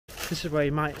This is where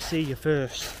you might see your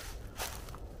first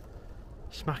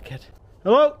smackhead.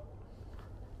 Hello?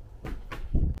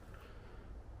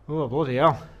 Oh, bloody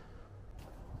hell.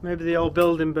 Maybe the old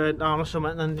building burnt down or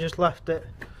something and then just left it.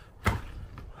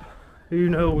 Who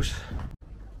knows?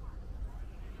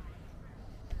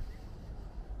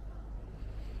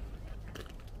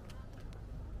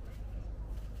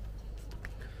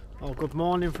 Oh, good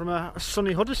morning from a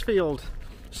sunny Huddersfield.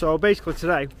 So basically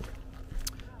today,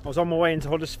 I was on my way into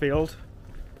Huddersfield,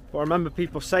 but I remember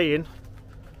people saying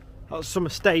that some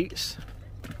estates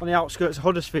on the outskirts of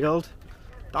Huddersfield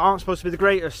that aren't supposed to be the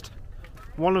greatest.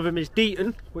 One of them is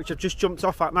Deaton, which I've just jumped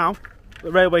off at now,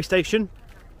 the railway station,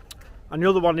 and the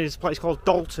other one is a place called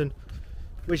Dalton,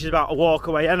 which is about a walk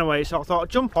away anyway. So I thought I'd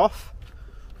jump off,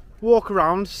 walk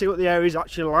around, see what the area's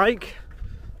actually like,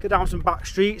 get down some back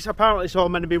streets. Apparently it's all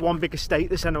meant to be one big estate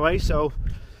this anyway, so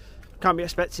can't be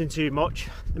expecting too much.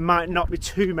 There might not be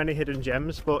too many hidden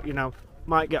gems, but you know,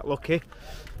 might get lucky.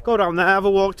 Go down there, have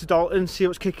a walk to Dalton, see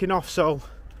what's kicking off, so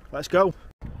let's go.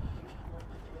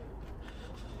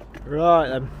 Right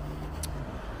then.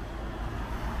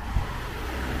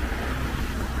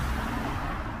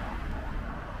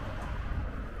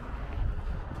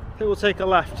 I think we'll take a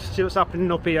left, see what's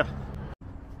happening up here.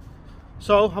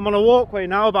 So I'm on a walkway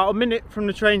now, about a minute from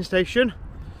the train station.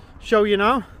 Show you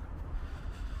now.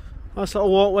 Nice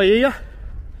little walkway here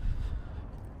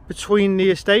between the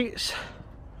estates.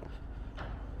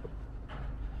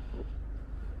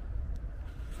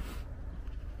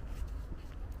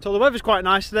 So the weather's quite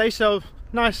nice today, so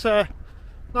nice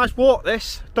walk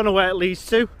this. Don't know where it leads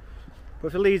to, but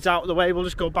if it leads out of the way we'll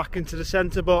just go back into the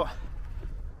centre. But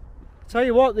tell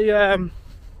you what, there's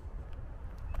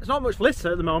not much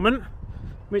litter at the moment. I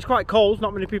mean, it's quite cold,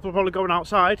 not many people are probably going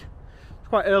outside. It's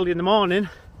quite early in the morning.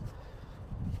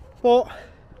 But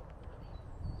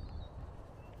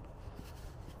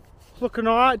it's looking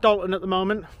alright, Dalton at the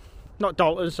moment. Not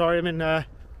Dalton, sorry, I'm in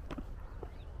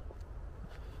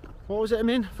what was it I'm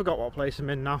in? Forgot what place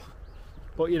I'm in now.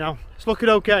 But you know, it's looking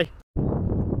okay.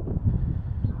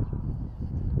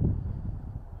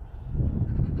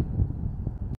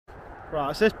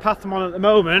 Right, so this path I'm on at the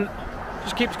moment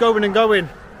just keeps going and going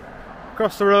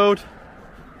across the road.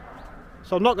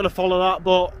 So I'm not going to follow that,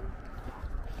 but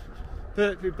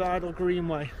Birkby Bridle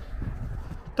Greenway.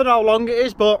 Don't know how long it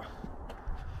is, but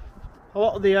a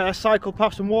lot of the cycle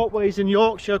paths and walkways in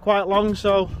Yorkshire are quite long,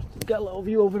 so get a little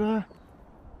view over there.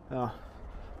 Oh,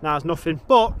 nah, there's nothing,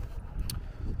 but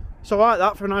it's alright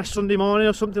that for a nice Sunday morning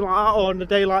or something like that, or on a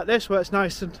day like this where it's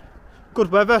nice and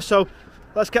good weather. So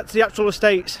let's get to the actual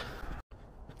estates.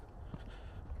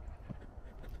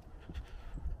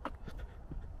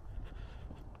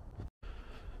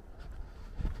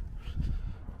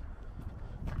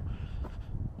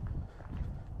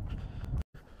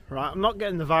 Right, I'm not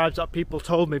getting the vibes that people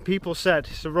told me. People said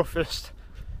it's the roughest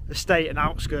estate and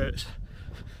outskirts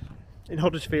in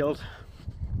Huddersfield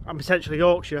and potentially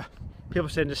Yorkshire. People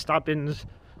saying there's stabbings.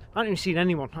 I haven't even seen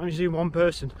anyone. I haven't seen one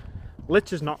person.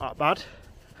 Litter's not that bad.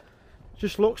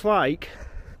 Just looks like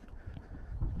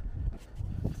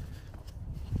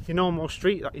your normal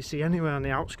street that you see anywhere on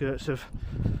the outskirts of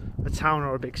a town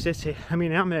or a big city. I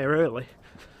mean, I'm here early.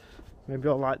 Maybe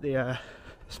all like the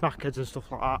smackheads and stuff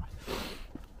like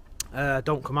that.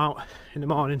 Don't come out in the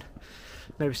morning,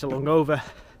 maybe still hungover,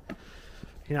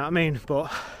 you know what I mean, but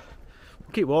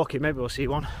we'll keep walking, maybe we'll see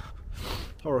one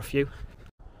or a few.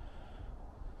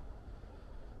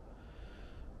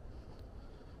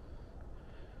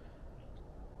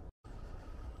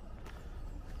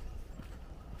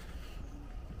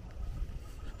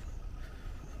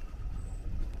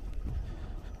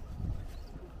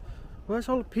 Where's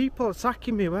all the people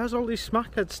attacking me? Where's all these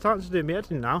smackheads starting to do me head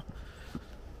in now?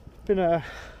 Been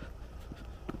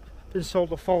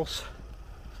sold a false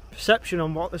perception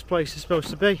on what this place is supposed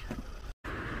to be.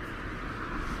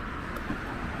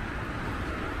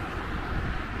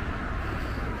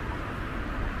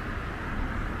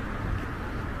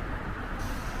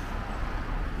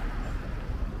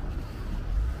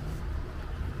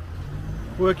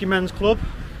 Working men's club.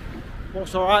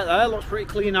 Looks alright there, looks pretty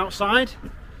clean outside.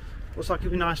 Looks like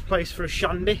it'd be a nice place for a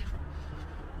shandy.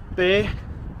 Beer,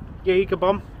 Jaeger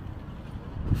bomb,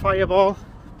 Fireball,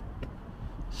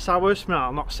 sours,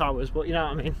 no not sours, but you know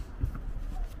what I mean.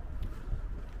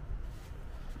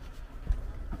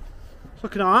 It's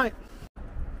looking alright.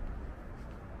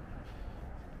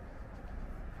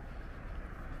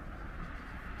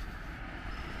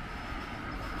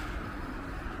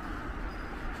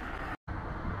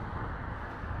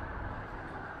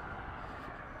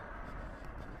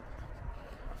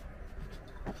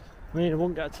 I mean, I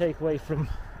won't get a takeaway from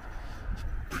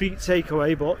concrete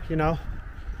takeaway, but you know,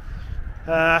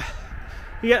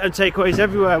 you get them takeaways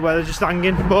everywhere where they're just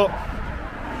hanging. But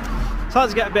it's hard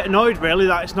to get a bit annoyed really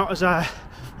that it's not as I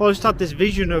just had this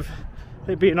vision of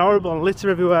it being horrible and litter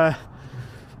everywhere.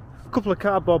 A couple of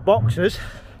cardboard boxes,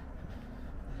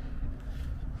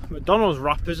 McDonald's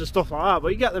wrappers and stuff like that, but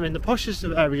you get them in the poshest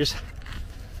of areas.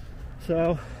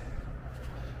 So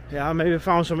yeah, maybe I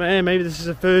found some here. Maybe this is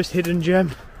the first hidden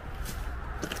gem.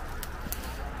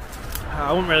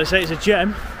 I wouldn't really say it's a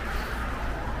gem.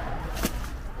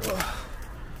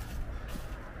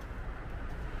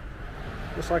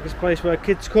 Looks like it's a place where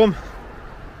kids come,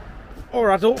 or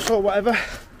adults or whatever.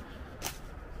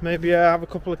 Maybe have a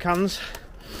couple of cans,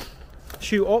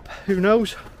 shoot up, who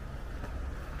knows.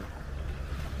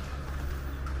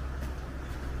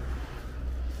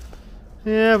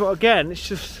 Yeah, but again, it's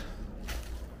just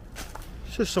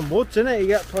some woods, isn't it? You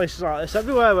get places like this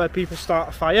everywhere where people start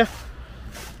a fire,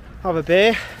 have a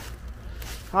beer.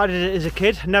 I did it as a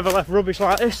kid, never left rubbish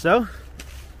like this though.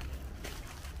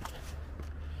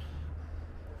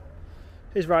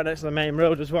 It's right next to the main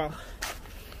road as well.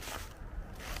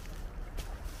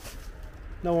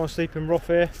 No one's sleeping rough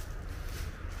here.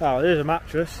 Oh, there's a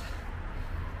mattress.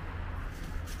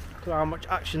 Look at how much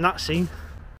action that's seen.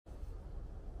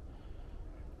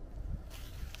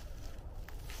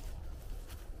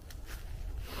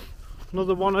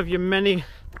 Another one of your many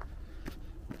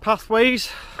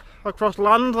pathways across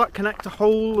land that connect the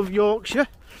whole of Yorkshire.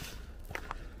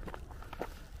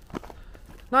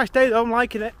 Nice day though, I'm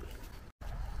liking it.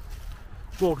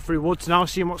 Walking through woods now,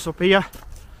 seeing what's up here.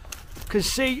 Can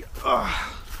see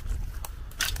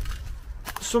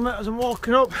summit as I'm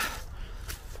walking up.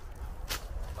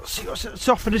 Let's see what's at the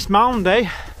top of this mound, eh?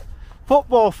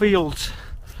 Football fields.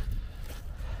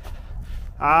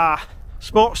 Ah,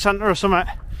 sports centre or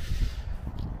something.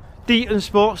 Deaton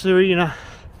Sports Arena.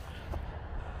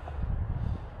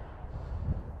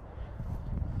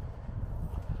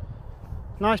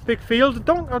 Nice big field.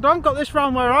 I don't got this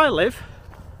round where I live.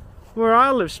 Where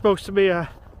I live is supposed to be a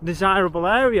desirable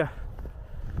area.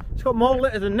 It's got more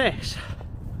litter than this.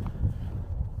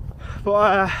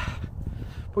 But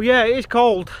yeah, it is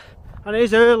cold and it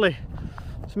is early.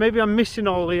 So maybe I'm missing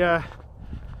all the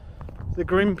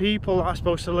grim people that are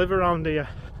supposed to live around here.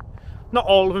 Not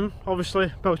all of them,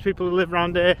 obviously. Most people who live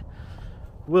around here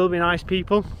will be nice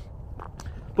people.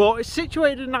 But it's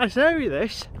situated in a nice area,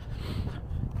 this.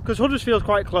 Because Huddersfield's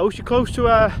quite close. You're close to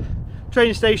a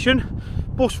train station.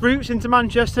 Bus routes into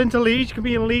Manchester, into Leeds. You can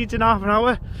be in Leeds in half an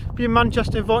hour. Be in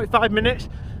Manchester in 45 minutes.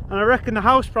 And I reckon the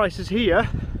house prices here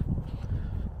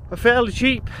are fairly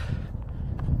cheap.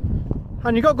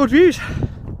 And you've got good views.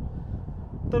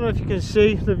 Don't know if you can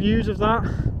see the views of that.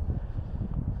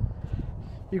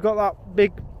 You've got that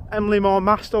big Emily Moore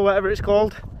mast or whatever it's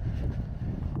called.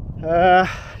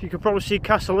 You can probably see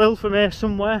Castle Hill from here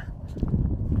somewhere.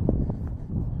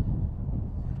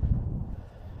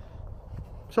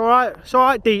 It's alright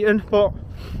Deaton, but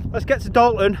let's get to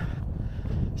Dalton.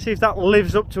 See if that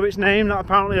lives up to its name that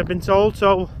apparently I've been told.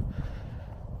 So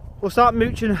we'll start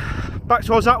mooching back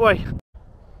towards that way.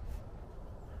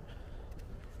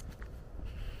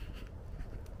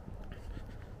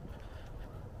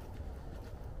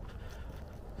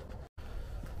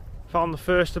 Found the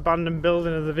first abandoned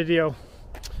building of the video.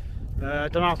 I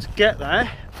don't know how to get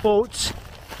there, but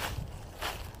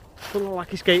doesn't look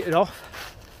like it's gated off.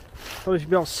 Probably should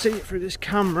be able to see it through this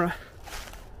camera.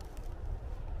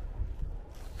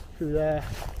 Through there.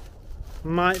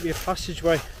 Might be a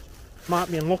passageway.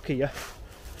 Might be unlucky you.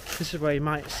 This is where you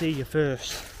might see you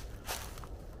first.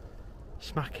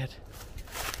 Smackhead.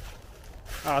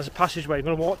 Ah, there's a passageway. I'm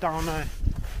going to walk down there.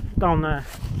 Down there.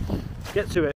 Get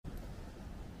to it.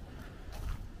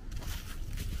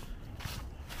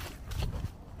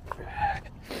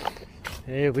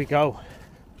 Here we go.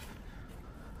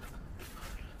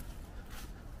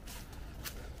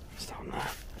 It's down there.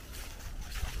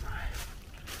 It's down there.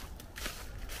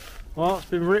 Well, it's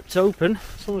been ripped open.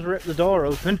 Someone's ripped the door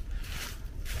open.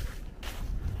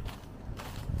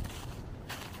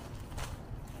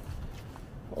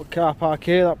 Little car park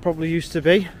here that probably used to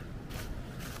be.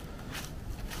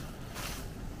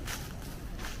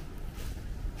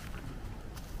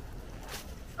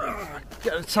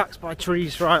 Getting attacked by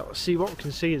trees. Right, let's see what we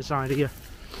can see inside here.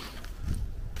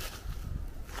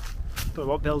 Don't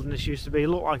know what building this used to be. It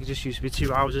looked like it just used to be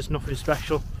 2 houses, nothing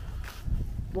special.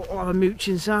 But we'll have a mooch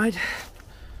inside.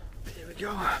 Here we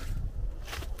go.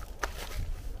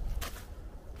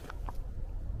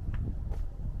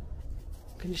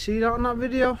 Can you see that on that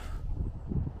video?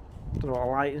 Don't know what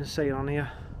the lighting's saying on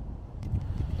here.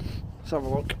 Let's have a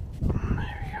look.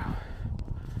 There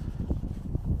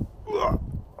we go.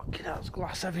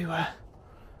 glass everywhere.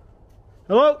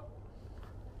 Hello?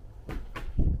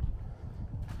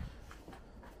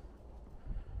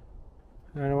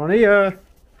 Anyone here?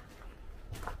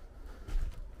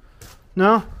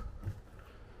 No?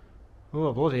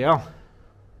 Oh, bloody hell.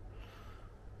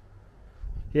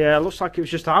 Yeah, it looks like it was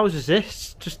just houses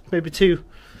this. Just maybe two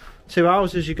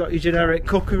houses. You got your generic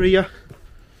cooker here.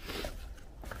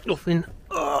 Nothing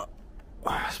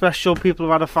special. People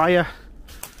have had a fire.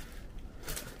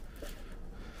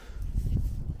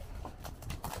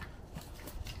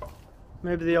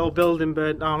 Maybe the old building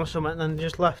burnt down or something and then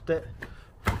just left it.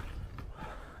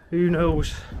 Who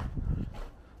knows?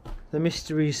 The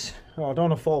mysteries. Oh, I don't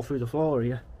want to fall through the floor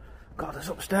here. God, there's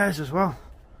upstairs as well.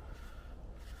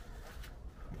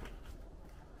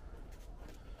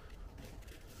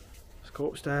 Let's go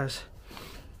upstairs.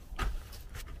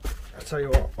 I'll tell you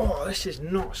what. Oh, this is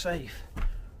not safe.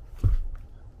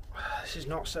 This is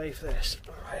not safe, this.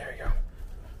 Oh, there we go.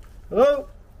 Hello?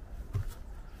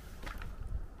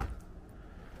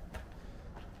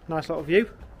 Nice little view.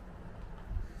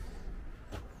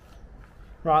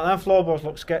 Right, them floorboards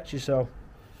look sketchy, so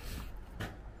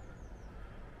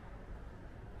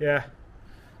yeah,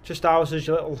 just houses,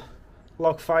 your little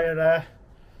log fire there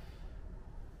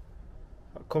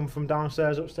that come from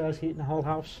downstairs, upstairs, heating the whole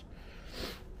house.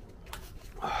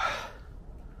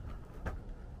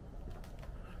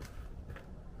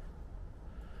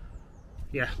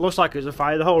 Yeah, looks like it was a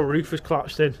fire. The whole roof has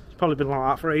collapsed in. It's probably been like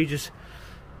that for ages.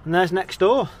 And there's next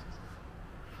door.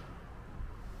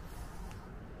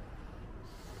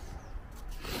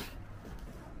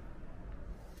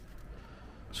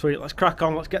 Sweet, let's crack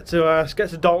on. Let's get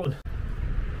to Dalton.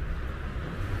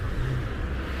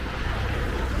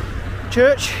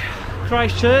 Church,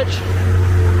 Christ Church.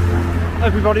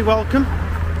 Everybody welcome.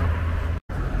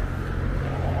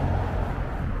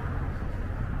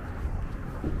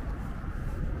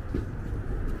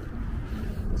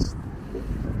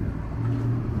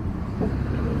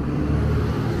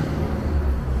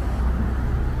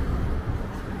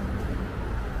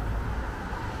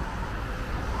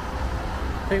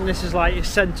 I think this is like your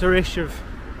centre-ish of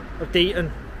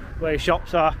Deaton, where your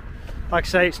shops are. Like I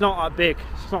say, it's not that big.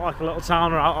 It's not like a little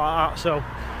town or out like that. So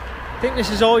I think this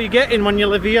is all you're getting when you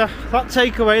live here. That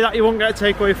takeaway that you won't get a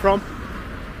takeaway from.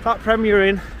 That Premier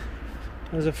Inn.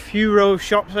 There's a few row of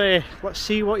shops here. Let's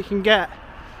see what you can get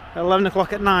at 11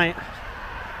 o'clock at night.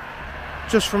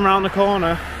 Just from round the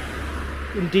corner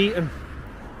in Deaton.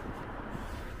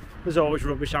 There's always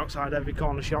rubbish outside every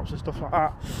corner shops and stuff like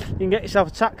that. You can get yourself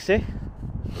a taxi.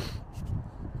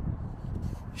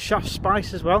 Shaft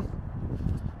Spice as well.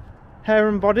 Hair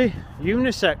and body,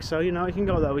 unisex, so you know you can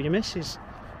go there with your missus.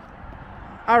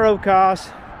 Arrow cars,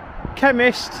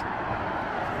 chemist,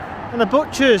 and the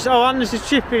butchers. Oh, and there's a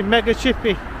chippy, mega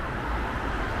chippy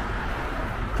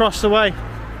across the way.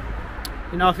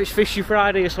 You know, if it's Fishy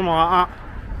Friday or something like that.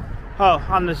 Oh,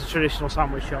 and there's a traditional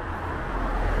sandwich shop.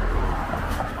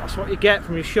 That's what you get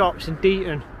from your shops in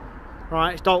Deaton.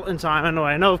 Right, it's Dalton time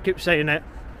anyway. I know I keep saying it.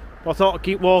 I thought I'd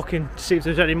keep walking to see if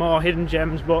there's any more hidden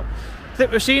gems, but I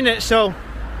think we've seen it, so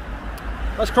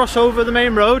let's cross over the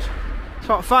main road. It's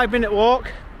about a 5-minute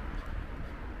walk.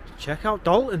 Check out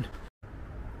Dalton.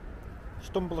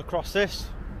 Stumble across this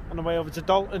on the way over to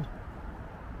Dalton.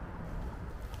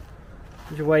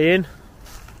 There's your way in.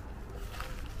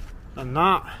 And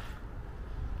that.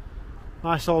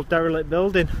 Nice old derelict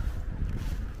building.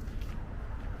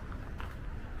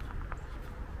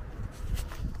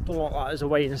 Don't look like there's a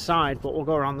way inside, but we'll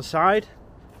go around the side,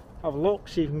 have a look,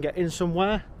 see if we can get in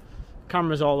somewhere.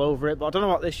 Cameras all over it, but I don't know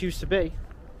what this used to be.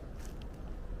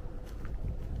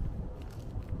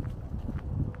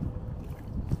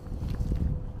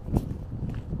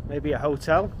 Maybe a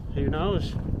hotel, who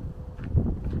knows?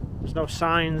 There's no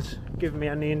signs giving me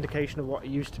any indication of what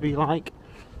it used to be like.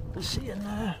 Let's see in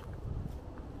there.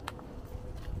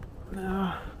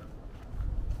 No.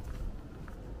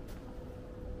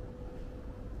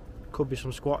 Could be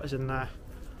some squatters in there.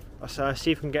 Let's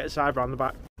see if we can get inside round the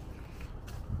back.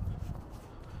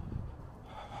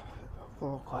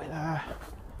 Walk like there.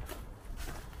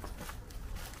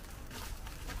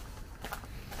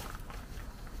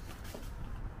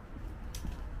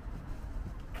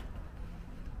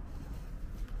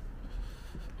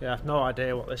 Yeah, I've no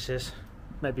idea what this is.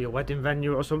 Maybe a wedding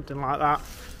venue or something like that.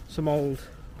 Some old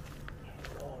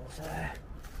walls there.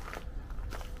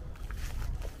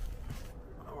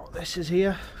 This is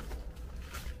here.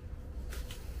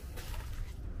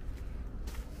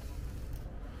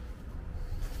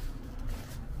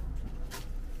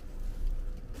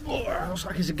 Oh, looks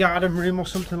like it's a garden room or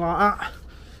something like that.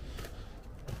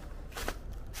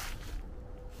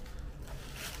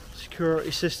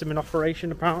 security system in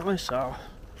operation apparently, so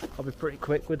I'll be pretty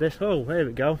quick with this. Oh, here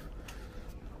we go.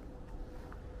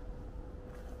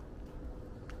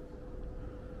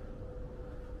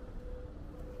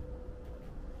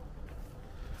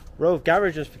 Row of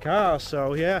garages for cars,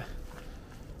 so yeah.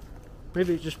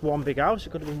 Maybe it's just one big house.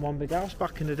 It could have been one big house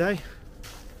back in the day.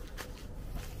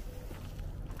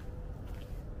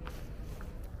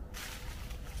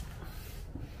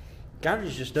 Garage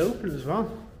is just open as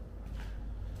well.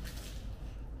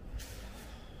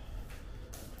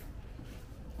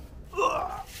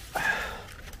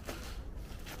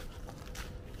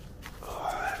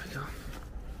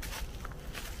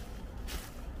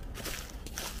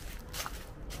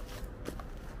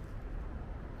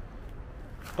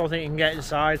 I don't think you can get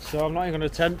inside, so I'm not even going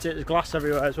to attempt it. There's glass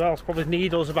everywhere as well. There's probably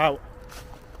needles about.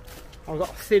 I've got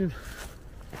a thin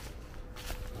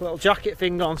little jacket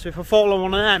thing on, so if I fall on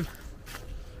one of them,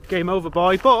 game over,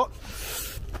 boy. But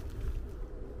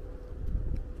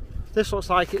this looks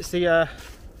like it's the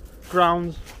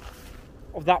grounds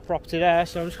of that property there,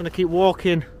 so I'm just going to keep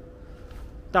walking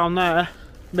down there.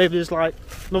 Maybe there's like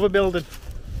another building,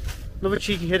 another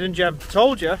cheeky hidden gem.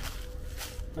 Told you,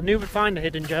 I knew we'd find a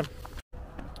hidden gem.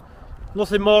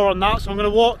 Nothing more on that, so I'm going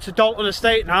to walk to Dalton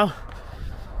Estate now.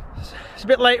 It's a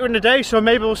bit later in the day, so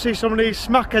maybe we'll see some of these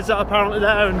smackheads that are apparently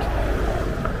there and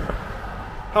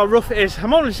how rough it is.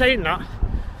 I'm only saying that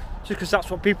just because that's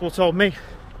what people told me.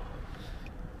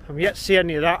 I'm yet to see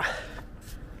any of that.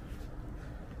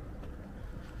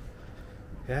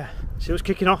 Yeah, see what's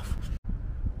kicking off.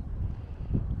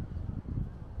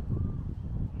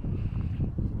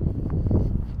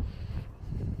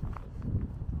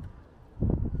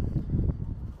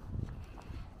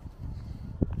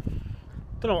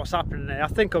 Don't know what's happening here. I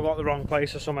think I've got the wrong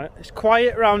place or something. It's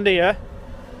quiet around here.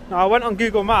 Now I went on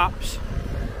Google Maps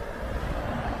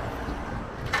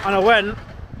and I went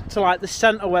to like the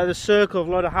centre where the circle of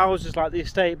a load of houses like the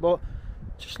estate, but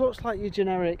it just looks like your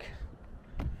generic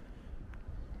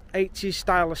 80s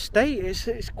style estate.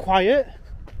 It's quiet.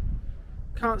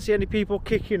 Can't see any people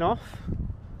kicking off.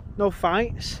 No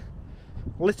fights.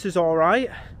 Litter's alright.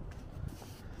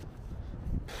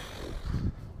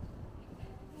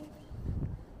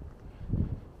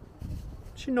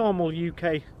 It's your normal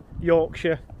UK,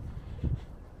 Yorkshire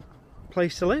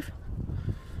place to live.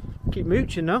 Keep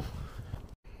mooching now.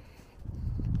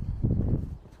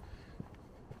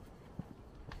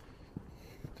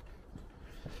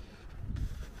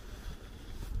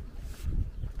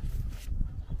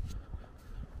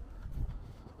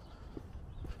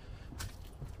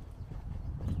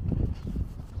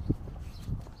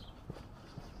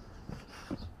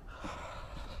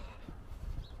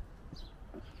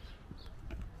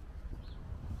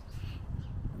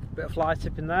 Bit of fly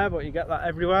tipping there, but you get that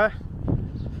everywhere.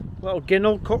 Little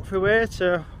ginnel cut through here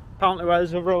to apparently where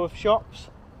there's a row of shops.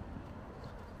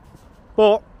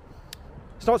 But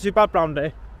it's not too bad round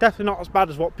here. Definitely not as bad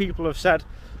as what people have said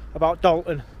about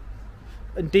Dalton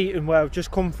and Deaton, where I've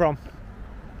just come from.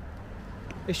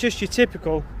 It's just your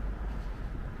typical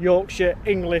Yorkshire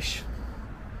English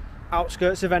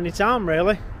outskirts of any town,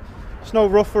 really. It's no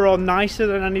rougher or nicer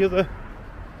than any other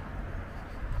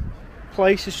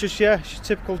place. It's just, yeah, it's your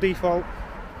typical default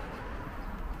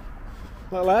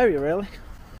little area, really.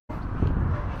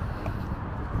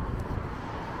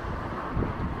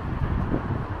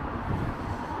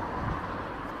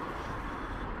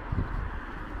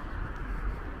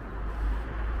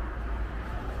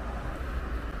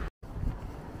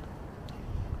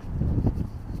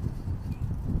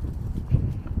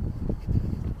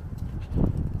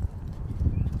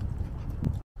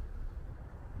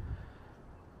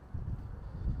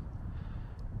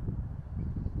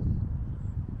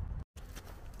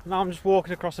 Now I'm just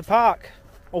walking across a park,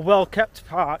 a well kept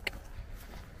park.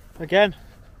 Again,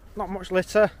 not much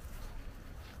litter.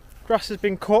 Grass has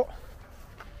been cut.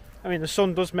 I mean, the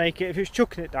sun does make it. If it's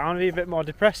chucking it down, it'd be a bit more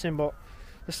depressing, but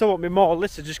there still won't be more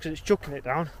litter just because it's chucking it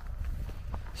down.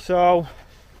 So,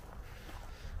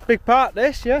 big park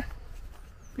this, yeah.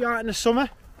 Be out in the summer.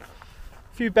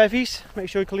 A few bevies. Make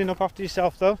sure you clean up after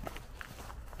yourself though.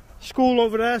 School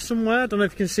over there somewhere. Don't know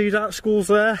if you can see that. School's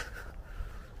there.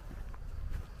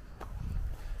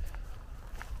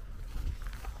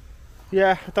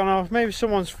 Yeah, I don't know, maybe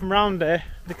someone's from round here,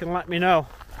 they can let me know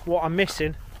what I'm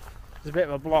missing. There's a bit of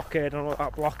a block here, I don't know what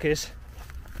that block is.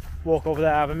 Walk over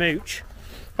there, have a mooch.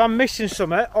 If I'm missing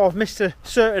something, or I've missed a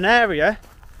certain area,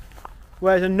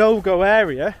 where it's a no-go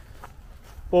area,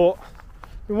 but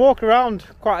I've been walking around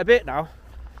quite a bit now,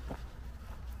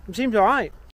 it seems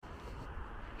alright.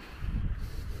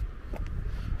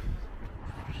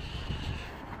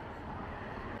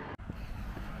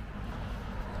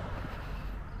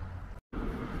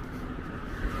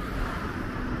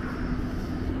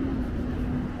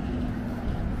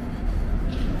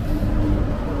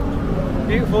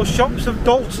 beautiful shops of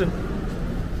Dalton.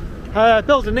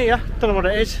 Building here, don't know what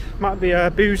it is, might be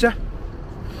a boozer,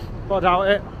 but I doubt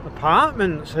it.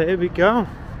 Apartments, here we go.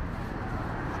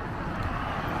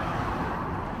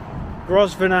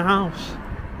 Grosvenor House,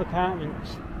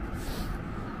 apartments.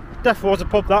 Definitely was a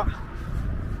pub, that.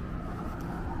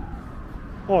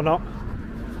 Or not.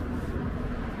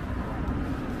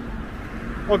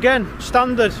 Again,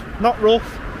 standard, not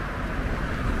rough.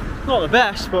 Not the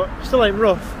best, but still ain't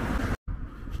rough.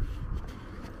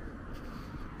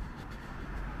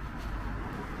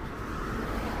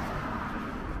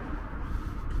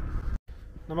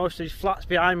 Now most of these flats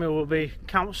behind me will be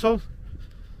council,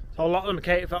 so a lot of them are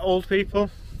catered for old people.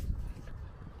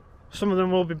 Some of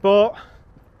them will be bought,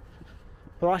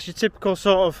 but that's your typical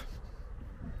sort of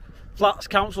flats,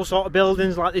 council sort of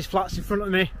buildings, like these flats in front of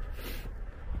me.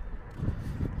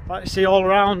 Like you see all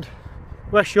around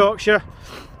West Yorkshire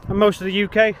and most of the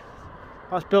UK.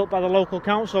 That's built by the local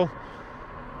council.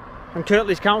 And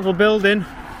Kirtley's council building,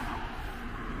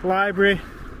 library,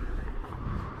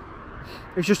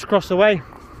 is just across the way.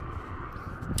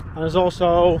 And there's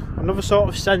also another sort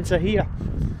of centre here.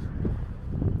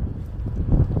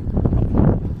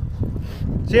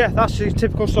 So yeah, that's the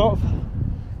typical sort of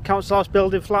council house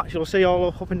building flats you'll see all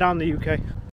up and down the UK.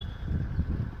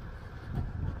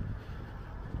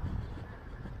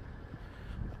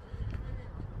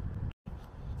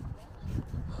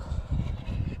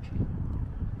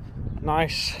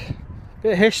 Nice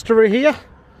bit of history here,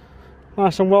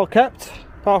 nice and well kept,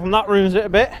 apart from that ruins it a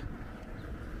bit.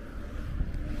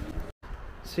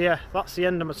 So yeah, that's the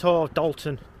end of my tour of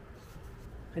Dalton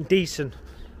and Deason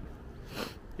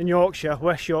in Yorkshire,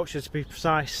 West Yorkshire to be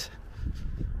precise.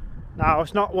 Now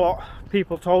it's not what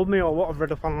people told me or what I've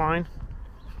read up online,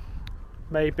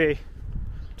 maybe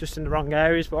just in the wrong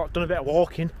areas, but I've done a bit of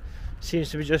walking. Seems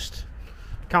to be just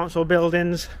council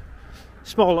buildings,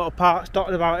 small little parks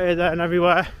dotted about here, there and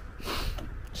everywhere.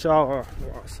 So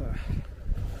what's that?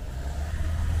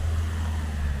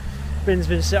 Bin's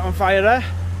been set on fire there.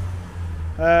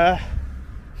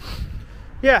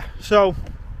 Yeah, so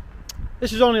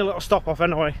this is only a little stop off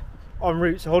anyway, en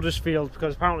route to Huddersfield,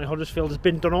 because apparently Huddersfield has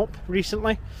been done up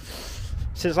recently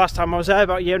since last time I was there,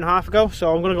 about a year and a half ago.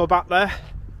 So I'm going to go back there,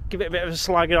 give it a bit of a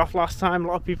slagging off last time. A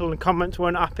lot of people in the comments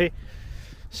weren't happy,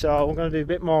 so I'm going to do a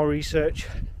bit more research,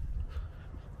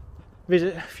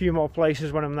 visit a few more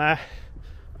places when I'm there,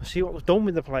 see what they've done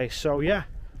with the place. So yeah,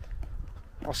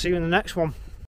 I'll see you in the next one.